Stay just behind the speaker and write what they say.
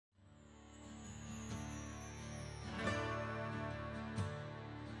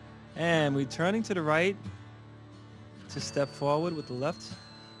And we're turning to the right to step forward with the left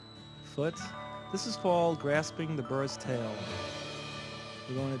foot. This is called grasping the bird's tail.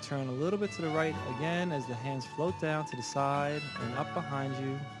 We're going to turn a little bit to the right again as the hands float down to the side and up behind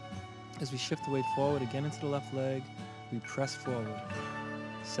you. As we shift the weight forward again into the left leg, we press forward.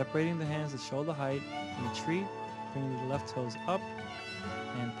 Separating the hands at shoulder height, retreat, bringing the left toes up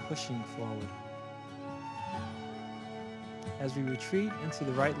and pushing forward. As we retreat into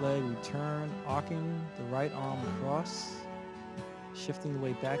the right leg, we turn, arcing the right arm across, shifting the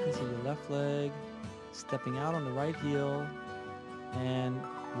weight back into your left leg, stepping out on the right heel, and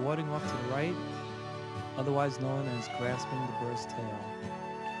warding off to the right, otherwise known as grasping the bird's tail.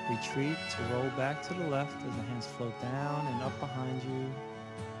 Retreat to roll back to the left as the hands float down and up behind you.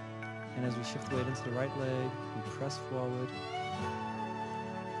 And as we shift the weight into the right leg, we press forward,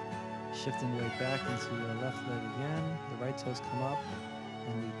 shifting the weight back into your left leg again. The right toes come up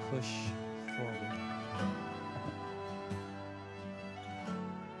and we push forward.